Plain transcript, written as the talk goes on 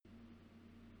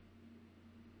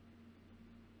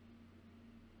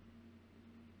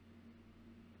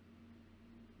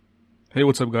Hey,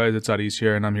 what's up, guys? It's Adis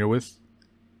here, and I'm here with.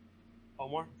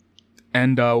 Omar?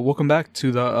 And welcome back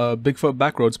to the Bigfoot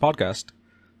Backroads podcast.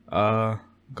 Uh,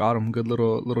 got him. Good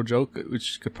little joke,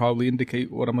 which could probably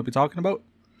indicate what I'm gonna be talking about.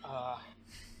 Uh,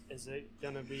 is it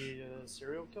gonna be a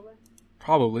serial killer?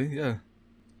 Probably, yeah.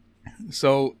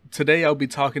 So today I'll be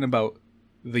talking about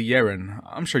the Yeren.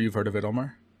 I'm sure you've heard of it,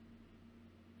 Omar.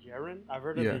 Yeren? I've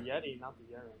heard of the Yeah. Yeti, not the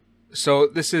Yeren. So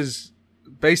this is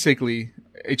basically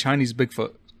a Chinese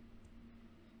Bigfoot.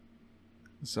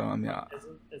 So But yeah,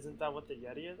 isn't that what the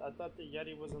Yeti is? I thought the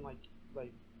Yeti wasn't like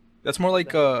that's more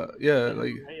like the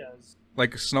Himalayas.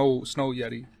 like snow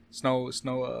Yeti, snow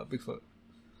Bigfoot.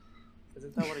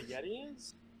 Isn't that what a Yeti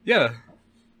is? Yeah,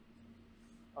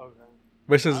 Okay.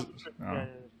 which is. I'm sure, yeah.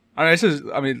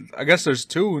 I guess there's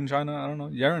two in China. I don't know.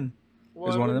 Yeren Well,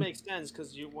 is it one of would them. make sense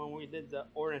because when we did the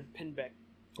Oran Pinback,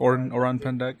 Oran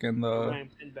Pendek and the Oran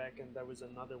Pinback, and there was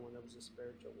another one that was a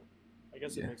spiritual one. I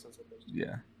guess it yeah makes sense with those two.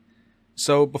 yeah.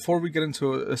 So before we get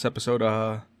into this episode,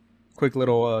 quick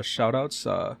little shout outs.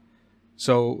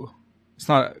 So it's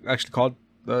not actually called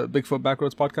the Bigfoot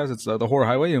Backroads podcast. It's the Horror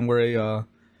Highway, and we're a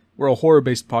horror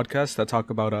based podcast that talk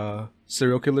about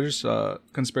serial killers,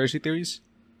 conspiracy theories,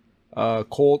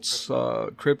 cults,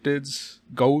 cryptids,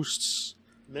 ghosts,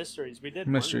 Mysteries. We did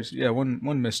one mysteries. mystery. Yeah,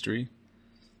 one mystery.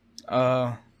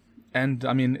 Uh, and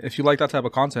I mean, if you like that type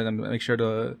of content, then make sure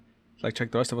to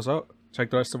check the rest of us out. Check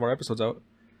the rest of our episodes out.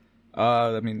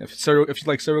 I mean, if you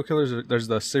like serial killers, there's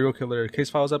the serial killer case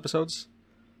files episodes,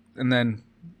 and then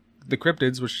the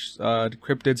cryptids, which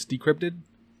cryptids decrypted,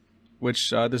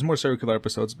 which there's more serial killer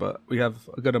episodes, but we have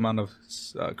a good amount of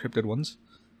cryptid ones,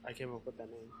 I came up with that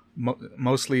name.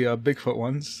 mostly Bigfoot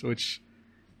ones, which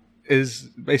is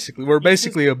we're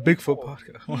basically a Bigfoot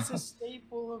He's a podcast.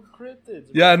 staple of cryptids.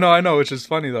 Yeah, Bro. no, I know, which is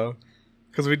funny though,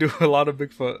 because we do a lot of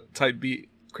Bigfoot type beat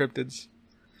cryptids.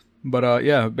 But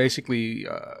yeah, basically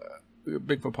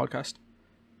Bigfoot podcast.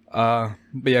 But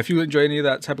yeah, if you enjoy any of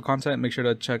that type of content, make sure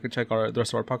to check the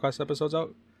rest of our podcast episodes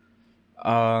out.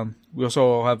 We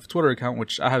also have a Twitter account,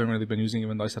 which I haven't really been using,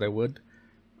 even though I said I would.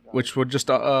 Which would just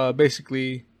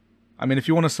basically, I mean, if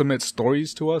you want to submit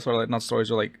stories to us, or like not stories,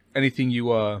 or like anything you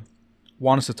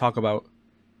want us to talk about,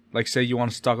 like say you want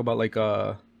us to talk about like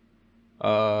a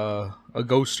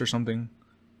ghost or something,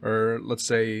 or let's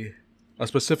say a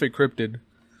specific cryptid,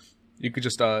 you could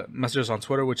just message us on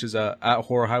Twitter, which is at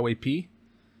Horror Highway P,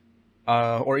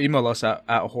 or email us at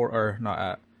horror or not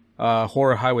at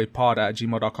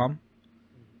horrorhighwaypod@gmail.com.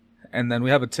 And then we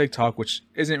have a TikTok, which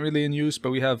isn't really in use,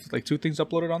 but we have like two things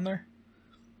uploaded on there,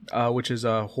 which is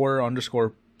horror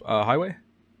underscore highway.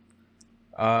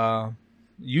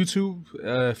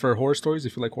 YouTube for horror stories,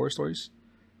 if you like horror stories.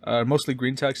 Mostly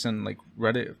green text and like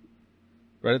Reddit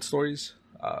stories.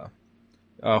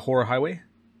 Horror highway.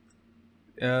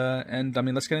 And I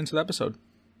mean, let's get into the episode.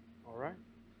 All right.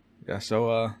 Yeah.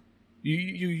 So you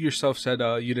yourself said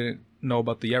you didn't know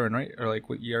about the Yeren, right? Or like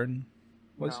what Yeren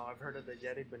was? No, I've heard of the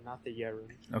Yeti, but not the Yeren.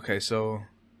 Okay, so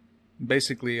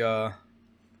basically, I'm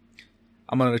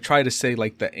gonna try to say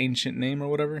like the ancient name or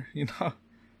whatever,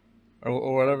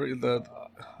 or whatever the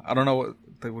I don't know what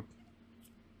they would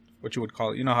what you would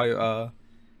call it. You know how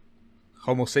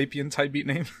Homo sapien type beat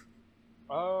name?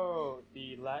 Oh,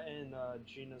 the Latin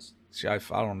genus. See, I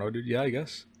don't know, dude. Yeah, I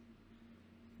guess.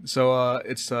 So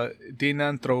it's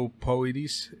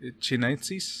Dinanthropoides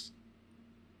chinensis,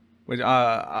 which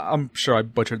I'm sure I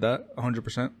butchered that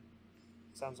 100%.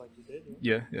 Sounds like you did.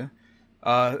 Yeah.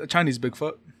 Chinese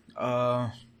Bigfoot.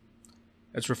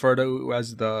 It's referred to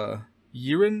as the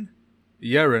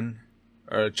Yeren,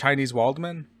 or Chinese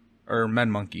Wildman, or Men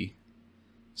Monkey.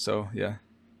 So yeah,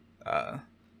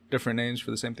 different names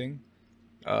for the same thing.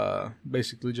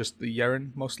 Basically just the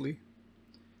Yeren mostly.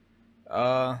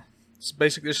 It's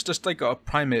just like a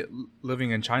primate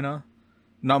living in China.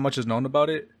 Not much is known about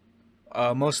it.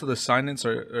 Most of the sightings,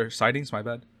 my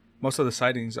bad. Most of the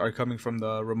sightings are coming from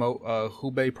the remote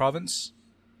Hubei province.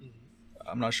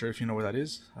 I'm not sure if you know where that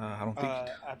is. I don't think.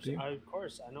 Do you? Of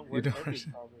course, I know You where don't every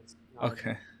understand? province. No,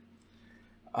 Okay.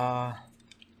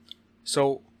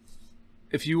 So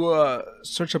if you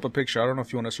search up a picture, I don't know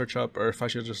if you want to search up or if I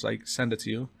should just like send it to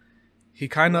you. He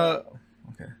kind of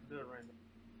okay. do it right now.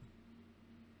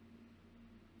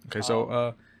 Okay,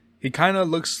 so he kind of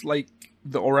looks like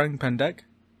the orang pendek.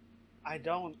 I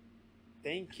don't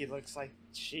think he looks like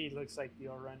she looks like the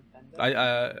Oran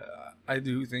Panda. I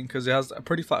do think because it has a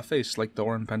pretty flat face like the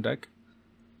orang pendek.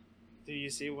 Do you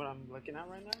see what I'm looking at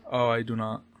right now? Oh, I do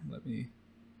not. Let me.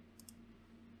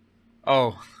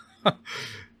 Oh,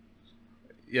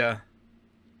 yeah.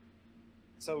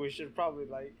 So we should probably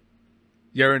like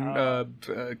Yeren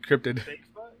cryptid.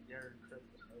 Bigfoot. You're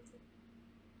cryptid.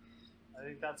 I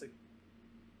think that's a.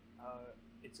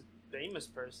 It's a famous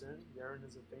person. Yeren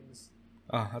is a famous.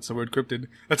 Ah, that's the word cryptid.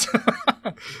 That's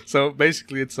so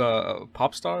basically it's a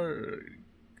pop star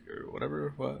or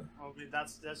whatever. What? Okay,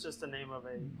 that's just the name of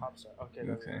a pop star. Okay.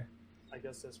 Okay. I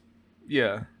guess that's.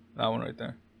 Yeah, that one right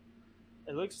there.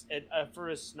 It looks for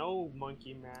a snow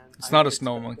monkey, man. It's I not would a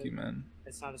snow expect monkey, it- man.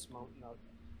 It's not a snow. No,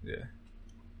 Yeah.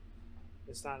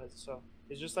 it's not. So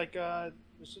it's just like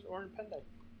it's just orange panda.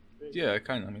 Yeah,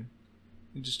 kind of. I mean,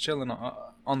 you're just chilling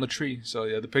on the tree. So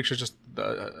yeah, the picture's just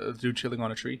a dude chilling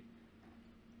on a tree.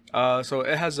 So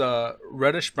it has a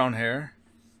reddish brown hair.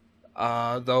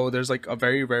 Though there's like a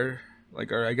very rare,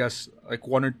 like, or I guess like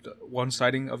one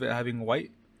sighting of it having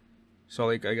white. So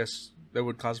like I guess they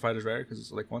would classify it as rare because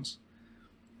it's like once.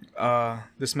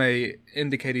 This may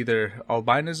indicate either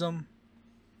albinism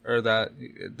or that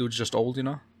dude's just old, you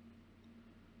know.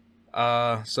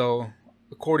 So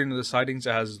according to the sightings,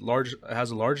 it has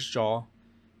a large jaw.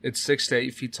 It's 6 to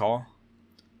 8 feet tall,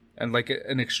 and like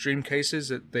in extreme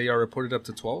cases, they are reported up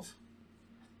to 12.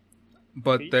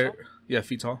 But Feet they're tall? yeah,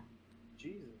 feet tall.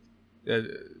 Jesus. Yeah,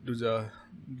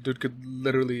 dude could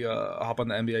literally hop on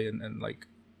the NBA and like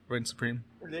reign supreme.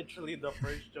 Literally the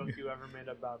first joke you ever made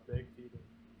about big feet in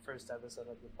the first episode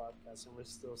of the podcast, and we're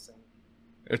still saying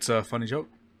It's a funny joke.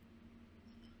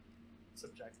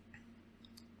 subjective.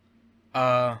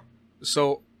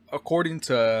 So according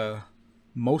to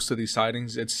most of these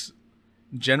sightings, it's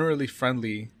generally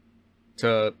friendly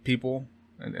to people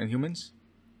and humans.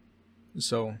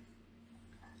 So,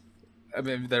 I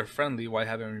mean, if they're friendly, why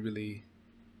haven't we really,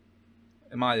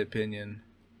 in my opinion,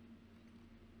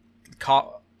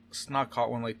 caught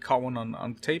one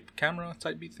on tape, camera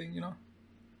type beat thing, you know?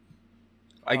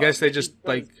 I guess they Maybe just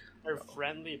because like, they're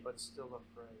friendly but still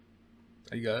afraid.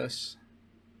 I guess,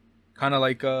 kind of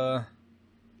like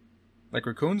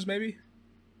raccoons maybe.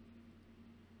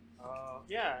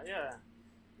 Yeah.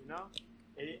 You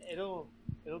know,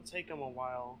 it'll take them a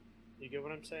while. You get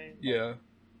what I'm saying? Yeah.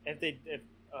 If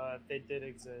they did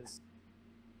exist,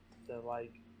 to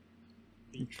like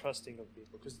be trusting of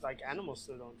people, because like animals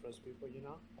still don't trust people, you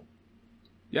know.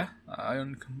 Yeah,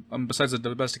 besides the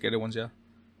domesticated ones, yeah.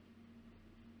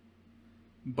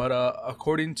 But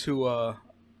according to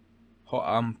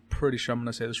I'm pretty sure I'm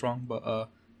gonna say this wrong, but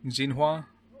Xinhua,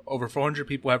 over 400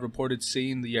 people have reported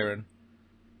seeing the Yeren.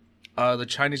 The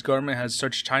Chinese government has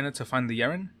searched China to find the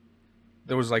Yeren.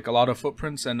 There was like a lot of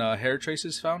footprints and hair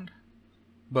traces found,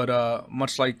 but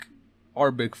much like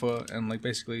our Bigfoot and like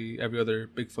basically every other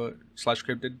Bigfoot slash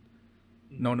cryptid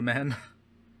known to man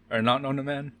or not known to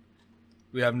man,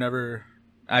 we have never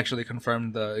actually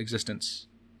confirmed the existence.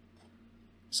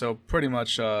 So pretty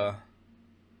much,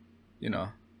 you know,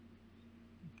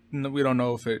 we don't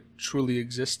know if it truly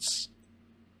exists.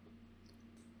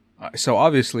 So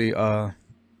obviously,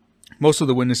 most of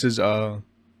the witnesses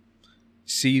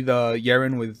see the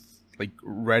Yeren with like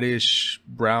reddish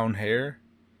brown hair,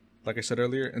 like I said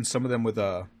earlier, and some of them with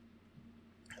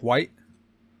white.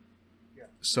 Yeah.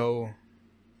 So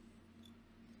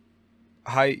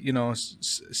height,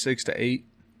 6 to 8.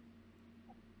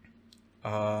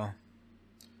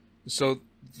 So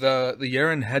the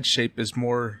Yeren head shape is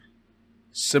more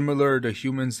similar to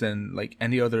humans than like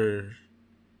any other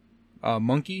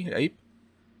ape.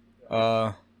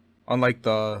 Unlike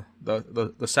the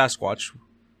Sasquatch,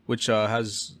 which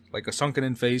has like a sunken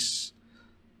in face,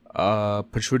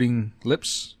 protruding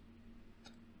lips,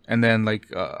 and then like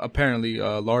apparently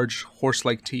large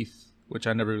horse-like teeth, which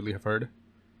I never really have heard.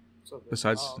 So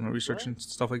Besides research and what?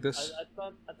 stuff like this.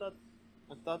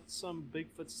 I thought some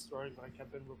Bigfoot stories like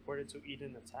have been reported to eat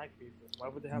and attack people. Why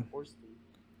would they have horse teeth?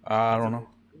 I don't know.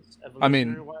 I Evolutionary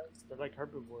mean- wise, they're like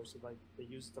herbivores, so like they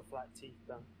use the flat teeth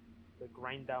to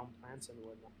grind down plants and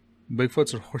whatnot.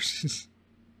 Bigfoots or horses?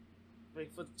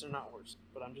 Bigfoots are not horses,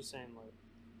 but I'm just saying like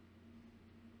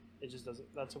it just doesn't.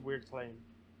 That's a weird claim.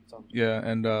 So Yeah,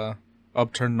 and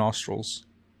upturned nostrils,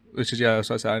 which is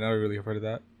so I said I never really have heard of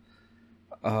that.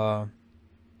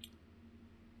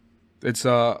 It's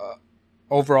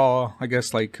overall, I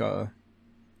guess like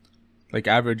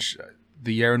average,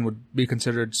 the Yeren would be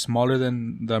considered smaller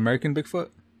than the American Bigfoot.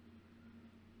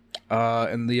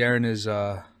 And the Yeren is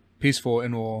peaceful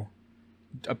and will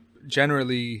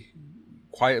generally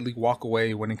quietly walk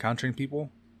away when encountering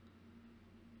people.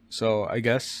 So I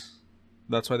guess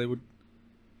that's why they would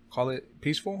call it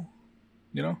peaceful,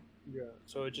 you know? yeah,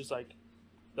 so it just like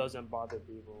doesn't bother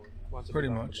people. Once it Pretty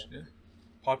becomes much, a- yeah.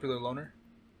 Popular loner.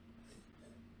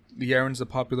 The Yeren's a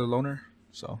popular loner,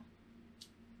 so.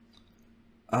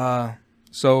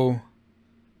 So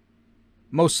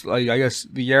most, like, I guess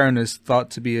the Yeren is thought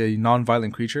to be a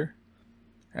non-violent creature.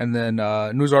 And then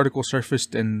a news article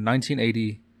surfaced in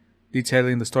 1980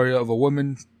 detailing the story of a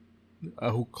woman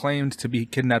who claimed to be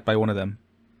kidnapped by one of them.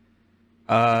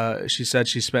 She said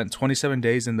she spent 27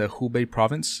 days in the Hubei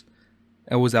province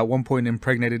and was at one point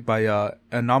impregnated by an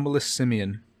anomalous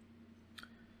simian.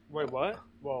 Wait, what?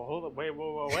 Whoa, hold up. Wait.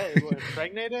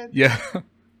 Impregnated? Yeah.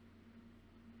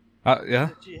 Yeah?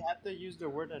 Did she have to use the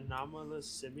word anomalous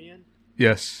simian?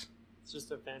 Yes. It's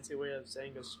just a fancy way of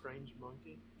saying a strange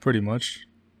monkey? Pretty much.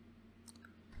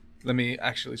 Let me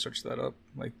actually search that up,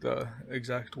 like the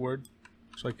exact word,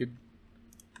 so I could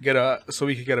so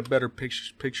we could get a better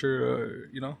picture,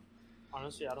 you know?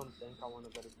 Honestly, I don't think I want a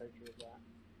better picture of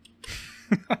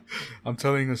that. I'm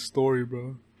telling a story,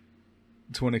 bro.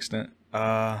 To an extent.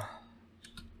 Yeah,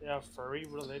 furry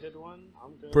related one?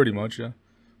 I'm good. Pretty much, yeah.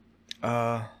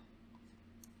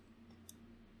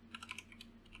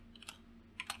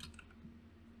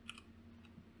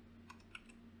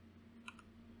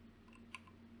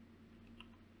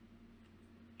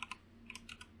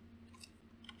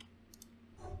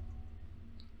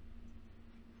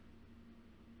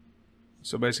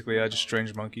 So basically, yeah, just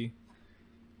strange monkey,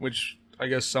 which I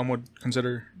guess some would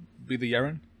consider be the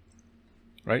Yeren,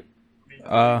 right?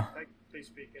 Technically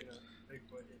speaking,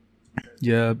 Bigfoot.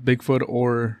 Yeah, Bigfoot,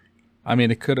 or I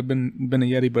mean, it could have been a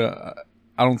Yeti, but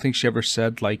I don't think she ever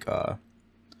said like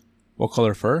what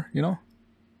color fur, you know?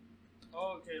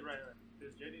 Oh, okay, right.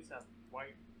 Because Yetis have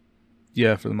white.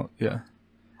 Yeah, for the yeah.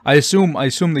 I assume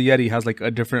the Yeti has like a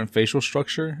different facial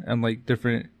structure and like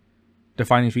different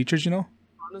defining features, you know?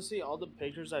 Honestly, all the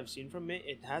pictures I've seen from it,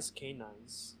 it has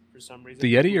canines for some reason.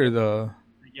 The Yeti or the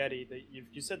Yeti?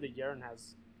 You said the Yeren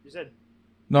has. You said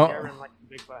no, Yeren, like the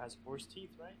Bigfoot, has horse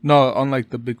teeth, right? no, unlike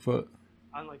the Bigfoot.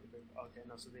 Unlike the Bigfoot. Okay,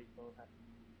 no, so they both have.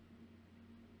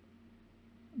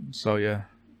 So yeah,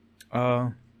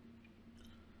 you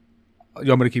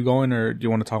want me to keep going, or do you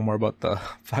want to talk more about the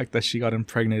fact that she got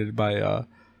impregnated by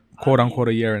quote unquote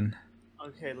a Yeren?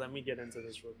 Okay, let me get into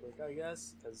this real quick, I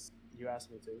guess, because you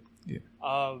asked me to. Yeah.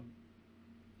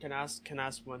 Can I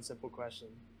ask one simple question?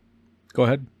 Go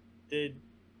ahead. Did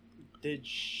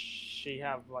she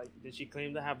have did she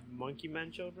claim to have monkey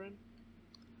man children?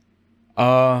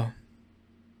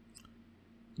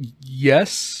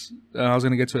 Yes. I was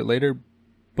gonna get to it later,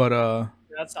 but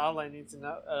that's all I need to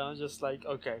know. I was just like,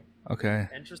 okay,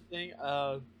 interesting.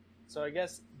 So I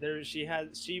guess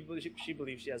she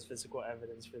believes she has physical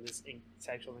evidence for this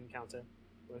sexual encounter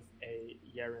with a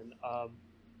Yeren.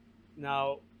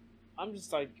 Now, I'm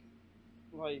just like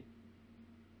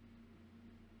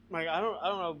I don't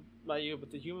know about you,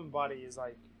 but the human body is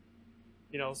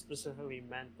specifically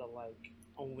meant to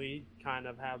only kind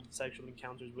of have sexual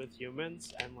encounters with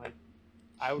humans, and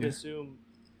I would assume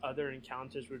other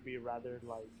encounters would be rather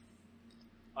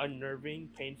unnerving,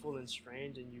 painful, and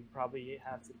strange, and you probably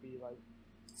have to be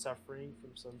suffering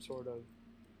from some sort of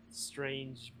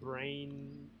strange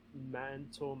brain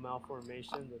mental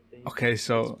malformation that thinks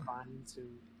so fine to.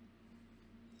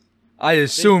 I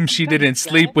assume she didn't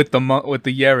sleep with the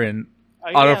Yeren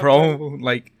out of her own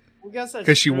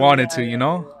because she wanted to, you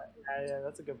know. Yeah,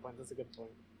 that's a good point.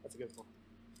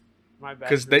 My bad.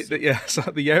 Because so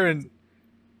the Yeren,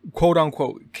 quote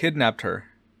unquote, kidnapped her.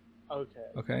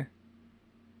 Okay.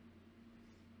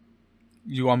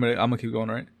 You want me to? I'm gonna keep going,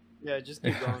 right? Yeah, just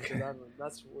keep going. Okay.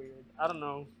 That's weird. I don't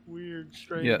know. Weird,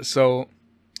 strange. Yeah. So,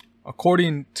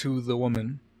 according to the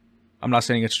woman, I'm not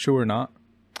saying it's true or not.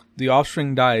 The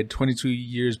offspring died 22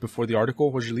 years before the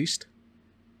article was released,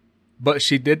 but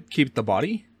she did keep the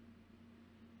body,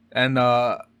 and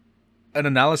an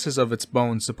analysis of its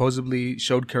bones supposedly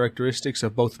showed characteristics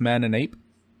of both man and ape.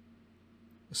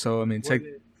 So I mean,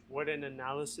 would an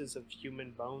analysis of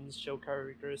human bones show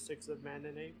characteristics of man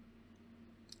and ape?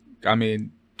 I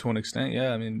mean, to an extent,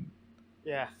 yeah. I mean,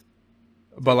 yeah.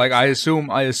 But I assume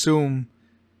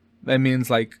that means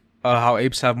how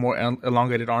apes have more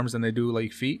elongated arms than they do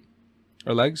feet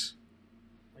or legs.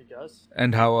 I guess.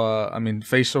 And how I mean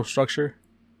facial structure.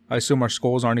 I assume our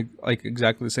skulls aren't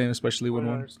exactly the same, especially when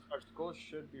our skulls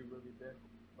should be really big.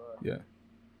 But yeah.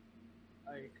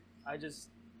 I just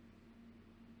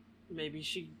maybe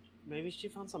she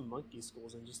found some monkey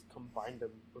skulls and just combined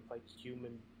them with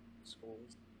human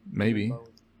skulls. Maybe.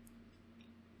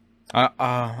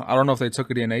 I don't know if they took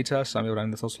a DNA test. I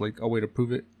mean, that's also a way to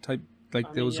prove it.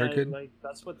 It was her kid.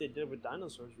 That's what they did with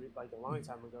dinosaurs. A long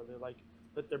time ago, they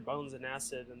put their bones in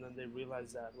acid, and then they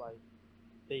realized that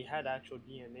they had actual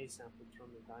DNA samples from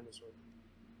the dinosaur.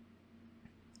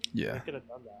 Yeah, they could have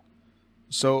done that.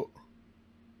 So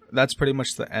that's pretty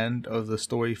much the end of the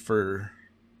story for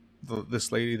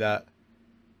this lady that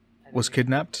was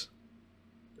kidnapped,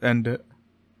 and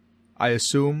I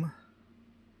assume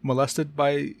molested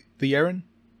by the Yeren?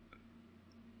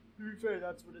 To be fair,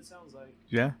 that's what it sounds like.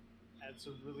 Yeah. It's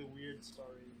a really weird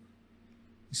story.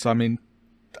 So I mean,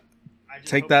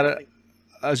 take that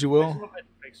as you will. I hope it's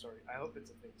a fake story. I hope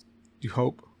it's a fake story. You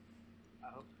hope? I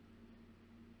hope.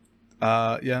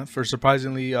 Yeah, for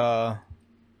surprisingly a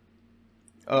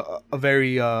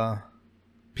very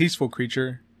peaceful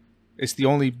creature. It's the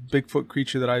only Bigfoot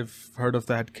creature that I've heard of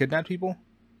that had kidnapped people.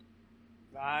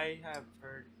 I have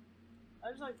heard.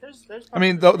 There's I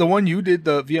mean, the one you did,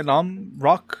 the Vietnam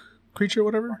rock creature,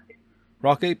 whatever,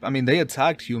 rock ape. I mean, they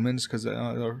attacked humans because,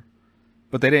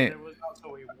 but they didn't. There was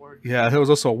also a war. Yeah, there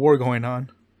was also a war going on.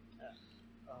 Yeah.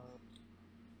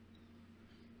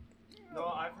 No,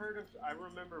 I've heard of. I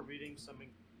remember reading some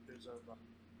pictures of,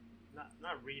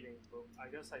 not reading, but I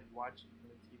guess like watching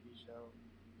the TV show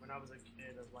when I was a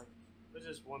kid of like, there's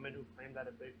this woman who claimed that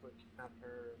a Bigfoot kidnapped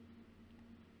her,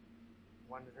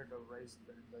 wanted her to raise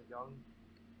the young,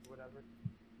 whatever.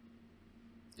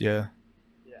 Yeah.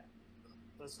 Yeah.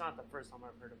 So it's not the first time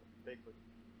I've heard of Bigfoot.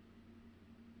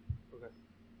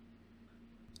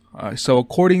 Okay. So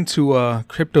according to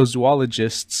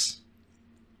cryptozoologists,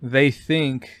 they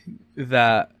think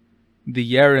that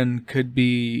the Yeren could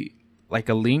be like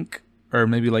a link, or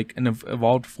maybe like an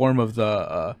evolved form of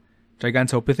the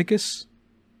Gigantopithecus.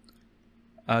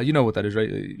 You know what that is, right?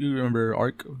 You remember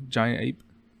Ark, giant ape?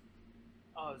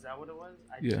 Oh, is that what it was?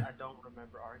 I don't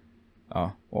remember Ark.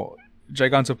 Oh, well,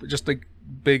 just like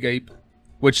big ape,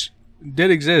 which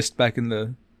did exist back in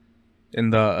the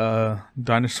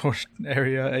dinosaur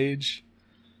area age.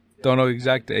 Yeah. Don't know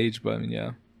exact age, but I mean,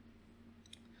 yeah.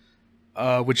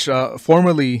 Which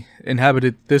formerly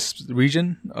inhabited this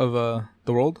region of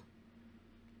the world.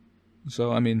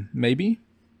 So I mean, maybe.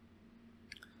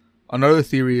 Another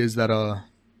theory is that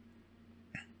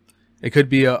it could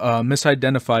be a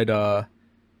misidentified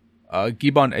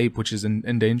gibbon ape, which is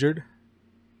endangered.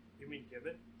 You mean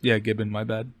gibbon? Yeah, gibbon. My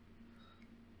bad.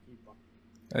 Gibbon.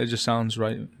 It just sounds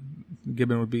right.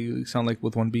 Gibbon would sound like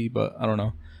with one B, but I don't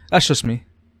know. That's just me.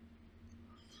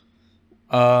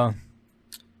 And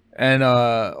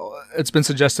it's been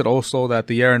suggested also that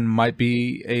the Yeren might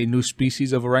be a new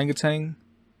species of orangutan,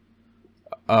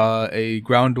 a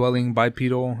ground-dwelling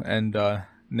bipedal and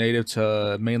native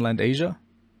to mainland Asia,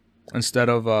 instead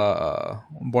of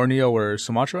Borneo or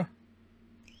Sumatra.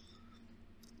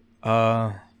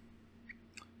 Another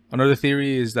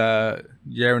theory is that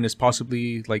Yeren is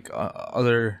possibly like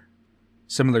other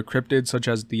similar cryptids, such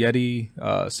as the Yeti,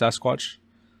 Sasquatch,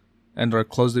 and are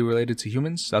closely related to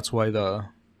humans. That's why the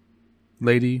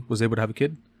lady was able to have a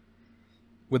kid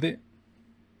with it.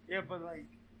 Yeah, but like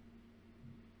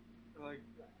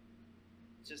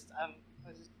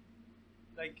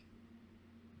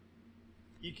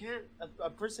you can't. A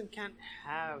person can't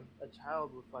have a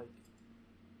child with like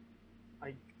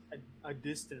a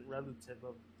distant relative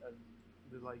of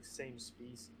the like same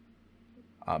species.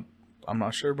 I'm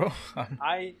not sure, bro.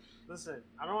 Listen.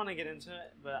 I don't want to get into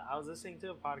it, but I was listening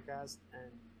to a podcast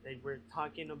and they were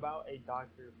talking about a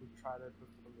doctor who tried to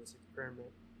perform this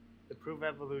experiment to prove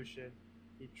evolution.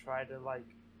 He tried to like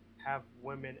have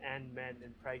women and men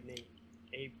impregnate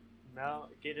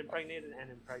get impregnated and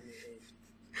impregnate apes.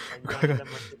 And none of them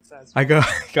were successful. I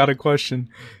got a question.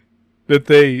 Did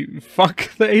they fuck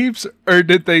the apes or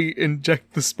did they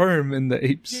inject the sperm in the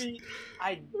apes?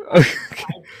 I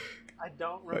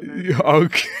don't remember.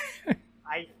 Okay.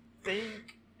 I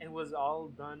think it was all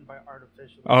done by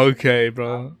artificial. Okay, bro. I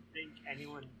don't think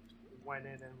anyone went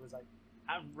in and was like,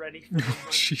 I'm ready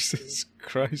for Jesus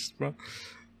Christ, bro.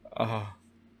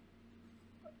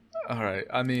 Alright,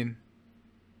 I mean,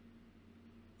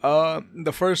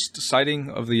 the first sighting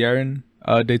of the Yeren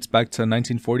dates back to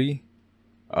 1940.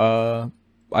 I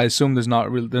assume there's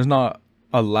not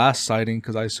a last sighting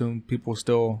because I assume people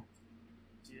still,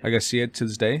 I guess, see it to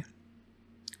this day.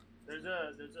 There's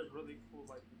a really cool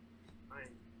like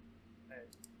sign that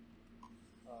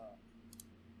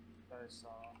I saw.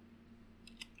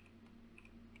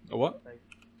 A what? Like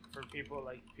for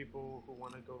people who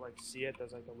want to go like see it,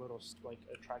 there's like a little like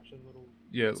attraction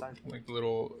sign. Like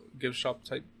little gift shop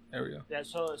type area. Yeah,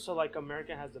 so like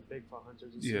America has the Bigfoot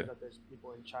hunters. It seems that there's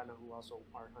people in China who also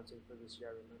are hunting for this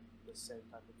Yeren in the same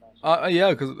type of fashion.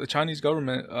 Yeah, because the Chinese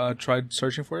government tried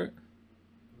searching for it.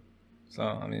 So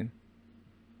I mean,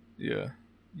 yeah.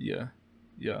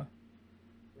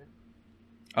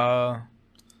 I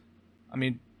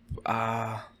mean,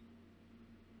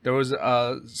 there was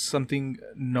something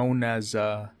known as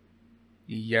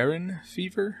Yeren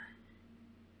fever.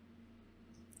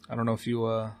 I don't know if you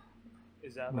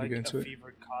is that like a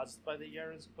fever caused by the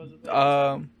Yeren supposedly?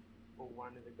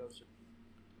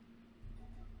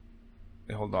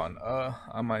 Wait, hold on.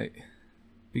 I might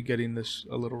be getting this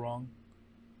a little wrong.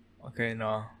 Okay,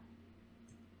 no.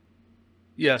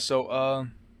 Yeah, so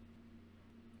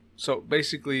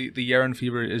basically the Yeren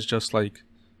fever is just like,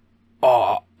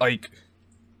 oh, like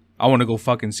I want to go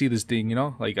fucking see this thing, you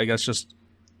know? Like I guess just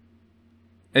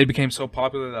it became so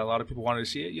popular that a lot of people wanted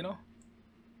to see it, you know?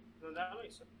 No, that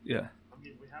makes sense. Yeah. I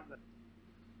mean, we have that.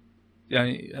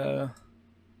 Yeah.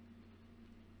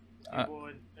 People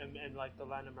in like the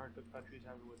Latin American countries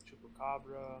have it with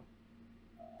chupacabra.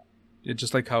 Yeah,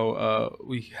 just like how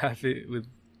we have it with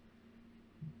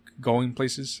going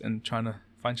places and trying to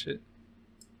find shit.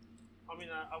 I mean,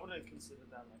 I wouldn't consider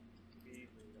that like being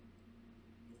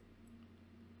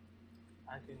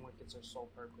acting like it's our sole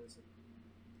purpose.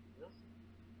 You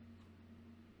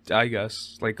know? I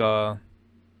guess like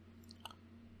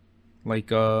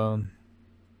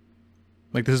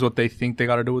this is what they think they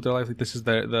gotta do with their life. Like this is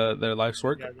their life's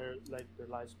work. Yeah, their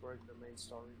life's work, their main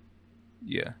story.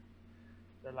 Yeah.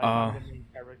 They're like, I'm the main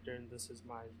character, and this is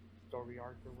my story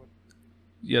arc or what.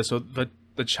 Yeah. So the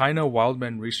China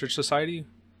Wildman Research Society,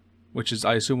 which is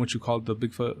I assume what you call the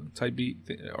Bigfoot type beat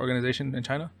organization in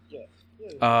China. Yeah.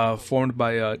 Formed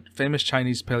by a famous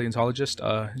Chinese paleontologist,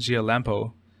 Jia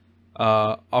Lampo,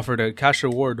 offered a cash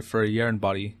reward for a Yeren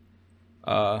body.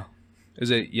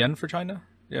 Is it yen for China?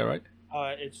 Yeah, right.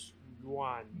 It's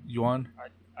yuan. Yuan.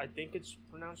 I think it's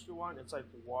pronounced yuan. It's like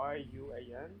yuan.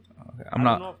 Okay, I don't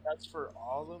know if that's for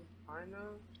all of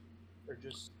China or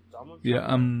just some of China.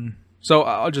 Yeah. So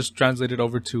I'll just translate it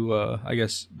over to I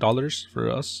guess dollars for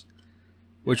us,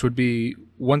 which would be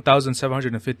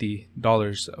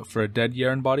 $1,750 for a dead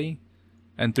Yeren body,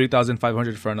 and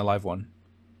 $3,500 for an alive one.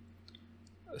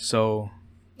 So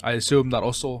I assume that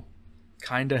also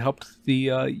kind of helped the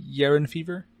Yeren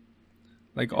fever.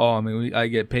 Like, oh, I mean, I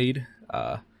get paid.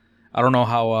 I don't know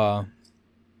how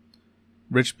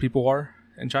rich people are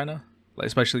in China, like,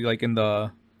 especially like in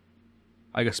the,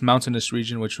 I guess, mountainous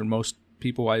region, which for most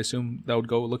people, I assume that would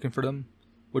go looking for them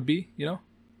would be, you know.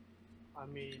 I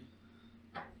mean,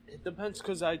 it depends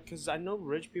because I know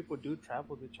rich people do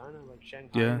travel to China, like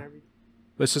Shanghai and everything.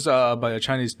 This is by a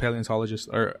Chinese paleontologist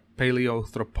or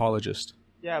paleoanthropologist.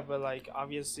 Yeah, but like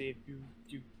obviously, if you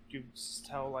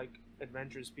tell like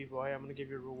adventurous people, hey, I'm gonna give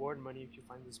you reward money if you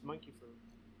find this monkey fruit.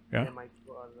 Yeah. They might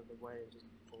go out of the way and just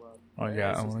pull up. Oh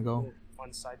yeah, I want to go.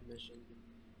 One side mission.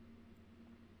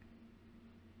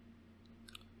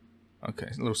 Okay,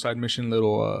 a little side mission,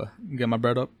 little get my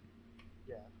bread up.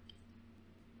 Yeah.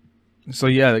 So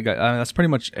yeah, that's pretty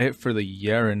much it for the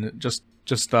Yeren. Just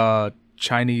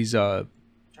Chinese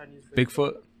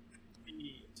Bigfoot.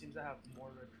 It seems to have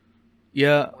more.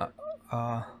 Yeah.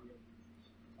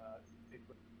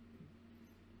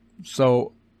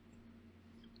 So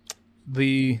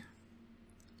the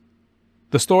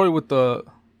story with the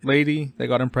lady that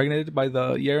got impregnated by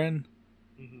the Yeren,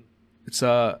 it's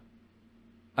I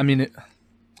mean,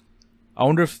 I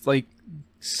wonder if like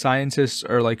scientists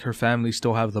or like her family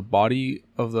still have the body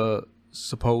of the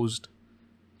supposed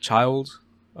child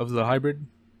of the hybrid.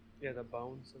 Yeah, the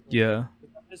bones. Yeah.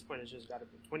 At this point, it's just got to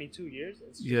be 22 years.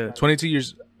 Yeah, 22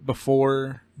 years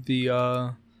before the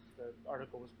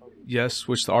article was published. Yes,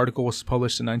 which the article was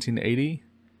published in 1980,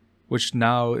 which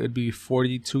now it'd be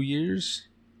 42 years,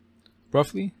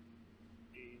 roughly.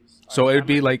 Jeez. So it'd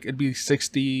be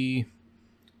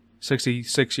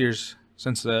 66 years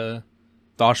since the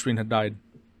offspring had died.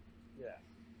 Yeah.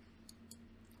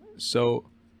 So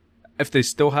if they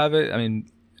still have it, I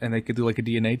mean, and they could do like a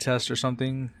DNA test or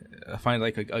something, find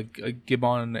like a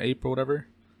gibbon ape or whatever,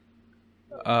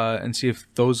 and see if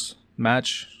those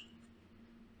match.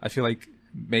 I feel like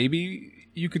maybe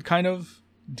you could kind of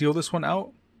deal this one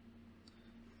out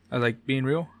as like being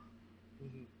real.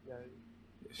 Yeah.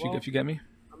 If you get me.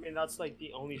 I mean, that's like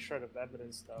the only shred of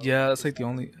evidence, though. Yeah, that's like the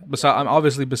only.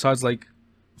 Besides like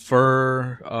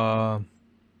fur,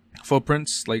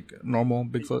 footprints, like normal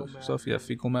Bigfoot stuff. Yeah,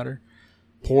 fecal matter,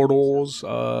 portals.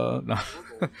 No.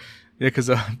 Yeah, because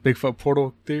Bigfoot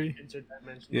portal theory.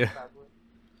 Interdimensional traveler.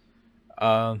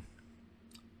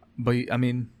 But I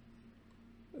mean,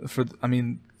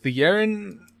 the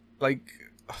Yeren, like,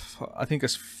 I think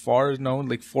as far as known,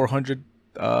 like 400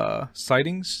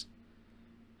 sightings,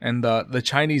 and the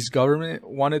Chinese government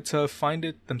wanted to find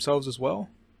it themselves as well.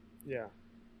 Yeah.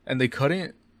 And they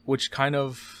couldn't, which kind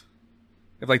of,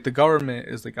 if like the government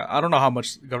is like, I don't know how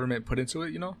much the government put into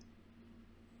it, you know.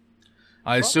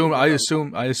 I assume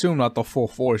not the full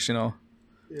force, you know.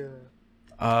 Yeah.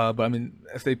 But I mean,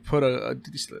 if they put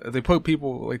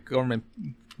people like government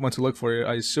want to look for it,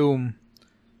 I assume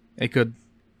it could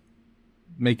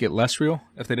make it less real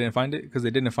if they didn't find it, because they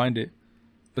didn't find it.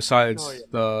 Besides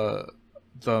the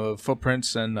the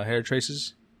footprints and the hair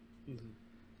traces.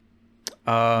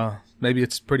 Mm-hmm. Maybe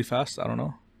it's pretty fast. I don't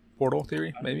know. Portal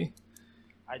theory, maybe.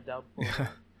 I doubt. Portal.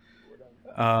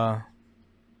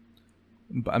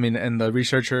 I mean, and the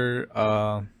researcher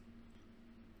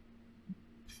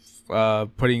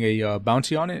putting a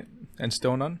bounty on it and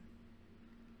still none.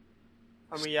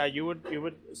 I mean, yeah, you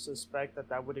would suspect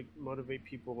that would motivate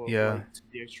people like, to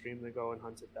the extreme to go and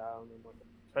hunt it down, and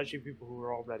especially people who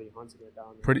were already hunting it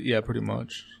down. Pretty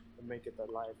much. And make it their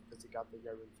life because they got the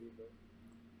Yeren fever.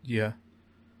 Yeah.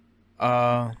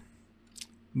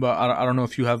 But I don't know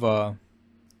if you have I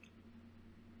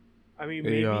mean,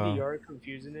 maybe they are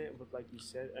confusing it with, like you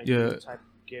said, a new type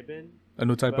of gibbon. A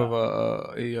new type of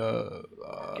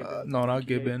no, not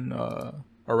gibbon.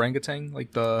 Orangutan,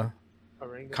 like the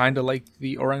kind of like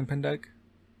the orang pendek.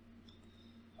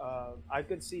 I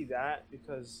could see that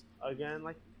because again,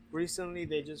 like recently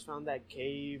they just found that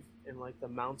cave in like the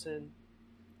mountain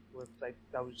with like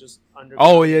that was just under.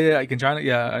 Oh yeah, like in China.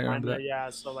 Yeah, I remember that. Yeah,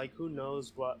 so like who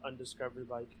knows what undiscovered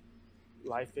like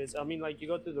life is. I mean, like you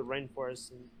go through the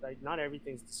rainforest and like not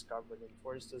everything's discovered, and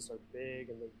forests are big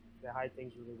and they hide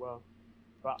things really well.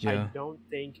 But I don't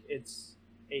think it's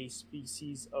a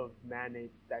species of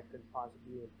manate that could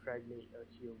possibly impregnate a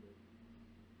human.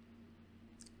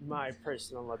 My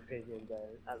personal opinion,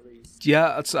 there at least.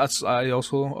 Yeah, that's I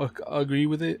also agree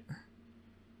with it.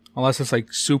 Unless it's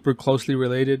like super closely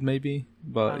related, maybe.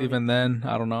 But even then,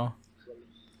 I don't know.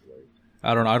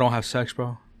 I don't know. I don't have sex,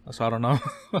 bro. So I don't know.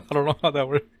 I don't know how that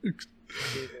works.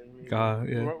 God,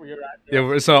 yeah.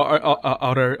 Yeah, so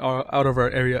out of our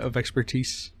area of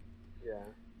expertise.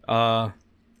 Yeah.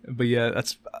 But yeah,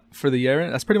 that's for the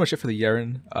Yeren. That's pretty much it for the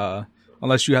Yeren.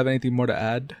 Unless you have anything more to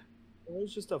add. It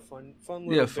was just a fun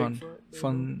little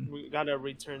fun. We gotta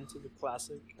return to the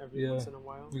classic every once in a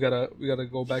while. We gotta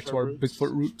go back to our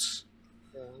Bigfoot roots.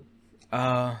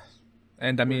 Yeah.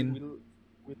 And I mean,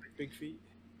 we like big feet.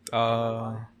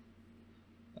 I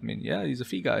mean, yeah, he's a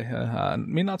feet guy. I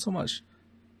mean, not so much.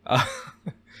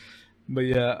 But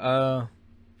yeah.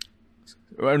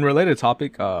 In related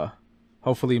topic,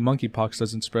 hopefully monkeypox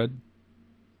doesn't spread.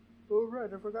 Oh right,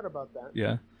 I forgot about that.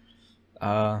 Yeah.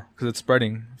 Because it's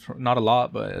spreading. Not a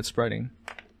lot, but it's spreading.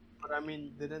 But I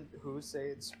mean, didn't WHO say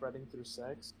it's spreading through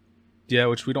sex? Yeah,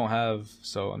 which we don't have.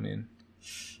 So I mean,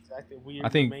 exactly. I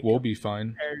think we'll be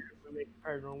fine. We make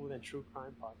paranormal than true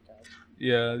crime podcast.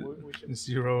 Yeah,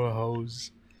 zero hoes.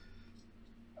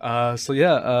 So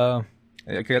yeah.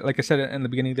 Like I said in the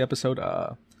beginning of the episode,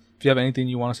 if you have anything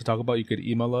you want us to talk about, you could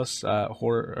email us at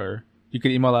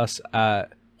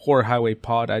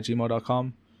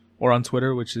horrorhighwaypod@gmail.com. Or on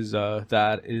Twitter, which is at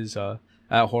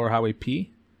horrorhighwayp.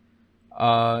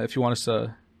 If you want us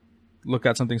to look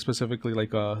at something specifically,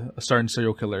 like a certain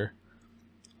serial killer,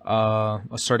 a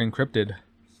certain cryptid,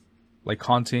 like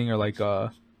haunting or like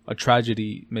a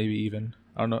tragedy, maybe even.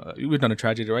 I don't know. We've done a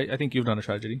tragedy, right? I think you've done a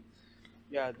tragedy.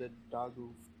 Yeah, the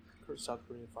Dagu South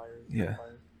Korean fire. Yeah.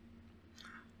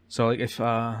 So like if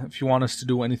you want us to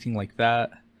do anything like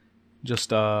that,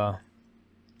 just I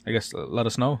guess let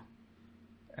us know.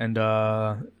 And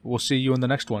we'll see you in the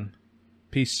next one.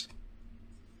 Peace.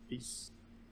 Peace.